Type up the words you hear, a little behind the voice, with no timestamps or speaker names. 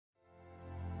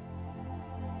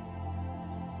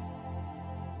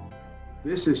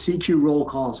This is CQ Roll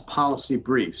Call's Policy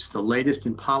Briefs, the latest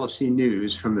in policy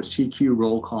news from the CQ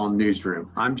Roll Call newsroom.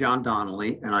 I'm John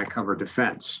Donnelly, and I cover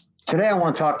defense. Today, I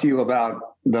want to talk to you about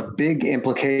the big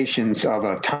implications of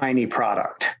a tiny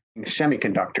product,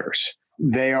 semiconductors.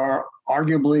 They are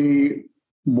arguably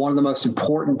one of the most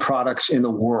important products in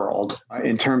the world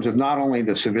in terms of not only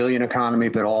the civilian economy,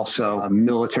 but also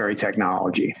military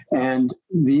technology. And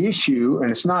the issue, and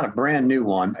it's not a brand new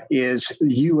one, is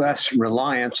U.S.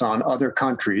 reliance on other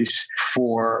countries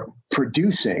for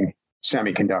producing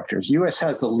semiconductors. U.S.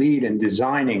 has the lead in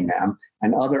designing them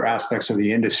and other aspects of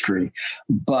the industry.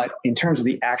 But in terms of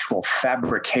the actual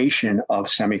fabrication of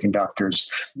semiconductors,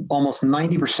 almost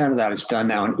 90% of that is done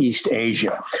now in East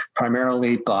Asia,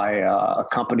 primarily by a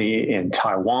company in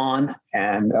Taiwan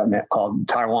and called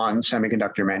Taiwan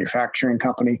Semiconductor Manufacturing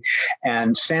Company,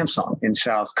 and Samsung in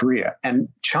South Korea. And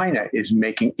China is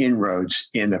making inroads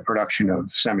in the production of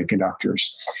semiconductors.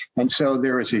 And so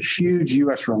there is a huge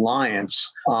U.S.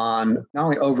 reliance on not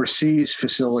only overseas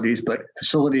facilities, but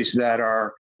facilities that are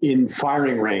in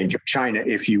firing range of China,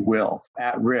 if you will,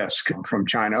 at risk from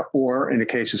China, or in the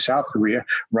case of South Korea,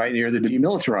 right near the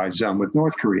demilitarized zone with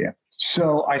North Korea.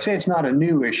 So I say it's not a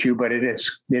new issue, but it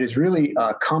has really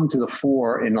come to the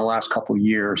fore in the last couple of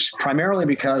years, primarily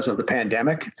because of the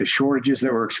pandemic, the shortages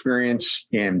that were experienced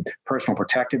in personal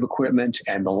protective equipment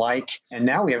and the like. And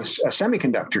now we have a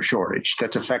semiconductor shortage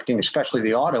that's affecting especially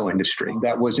the auto industry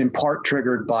that was in part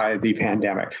triggered by the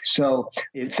pandemic. So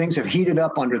things have heated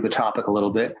up under the topic a little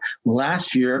bit.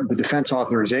 Last year, the Defense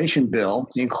Authorization Bill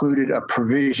included a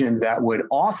provision that would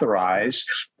authorize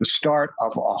the start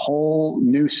of a whole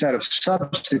new set of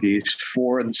subsidies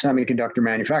for the semiconductor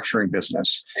manufacturing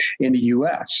business in the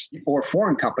U.S. or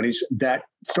foreign companies that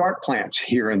start plants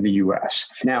here in the U.S.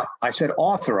 Now, I said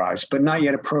authorized, but not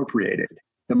yet appropriated.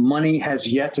 The money has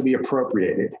yet to be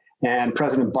appropriated. And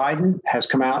President Biden has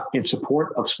come out in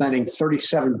support of spending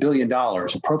 $37 billion,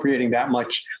 appropriating that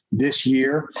much this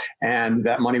year. And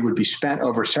that money would be spent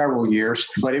over several years,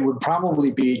 but it would probably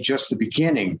be just the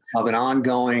beginning of an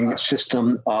ongoing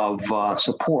system of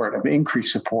support, of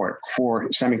increased support for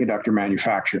semiconductor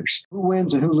manufacturers. Who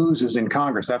wins and who loses in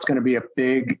Congress? That's going to be a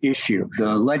big issue.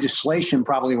 The legislation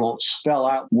probably won't spell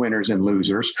out winners and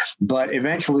losers, but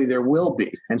eventually there will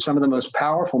be. And some of the most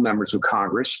powerful members of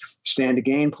Congress stand to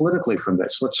gain politically from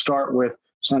this. Let's start with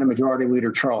Senate Majority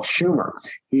Leader Charles Schumer.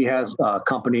 He has a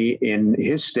company in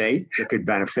his state that could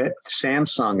benefit.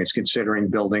 Samsung is considering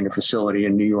building a facility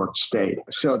in New York State.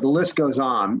 So the list goes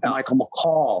on. Michael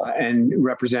McCaul and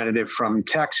representative from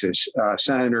Texas,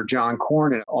 Senator John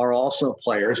Cornyn, are also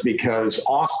players because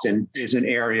Austin is an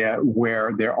area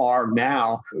where there are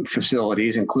now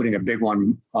facilities, including a big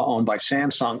one owned by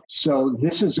Samsung. So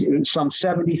this is some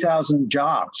 70,000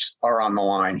 jobs are on the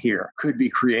line here, could be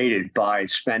created by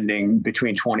spending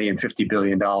between 20 and $50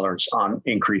 billion on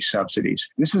increased subsidies.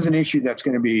 This is an issue that's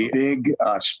going to be a big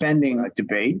spending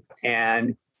debate,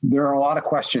 and there are a lot of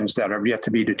questions that are yet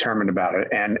to be determined about it.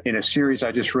 And in a series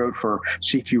I just wrote for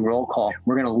CQ Roll Call,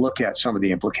 we're going to look at some of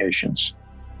the implications.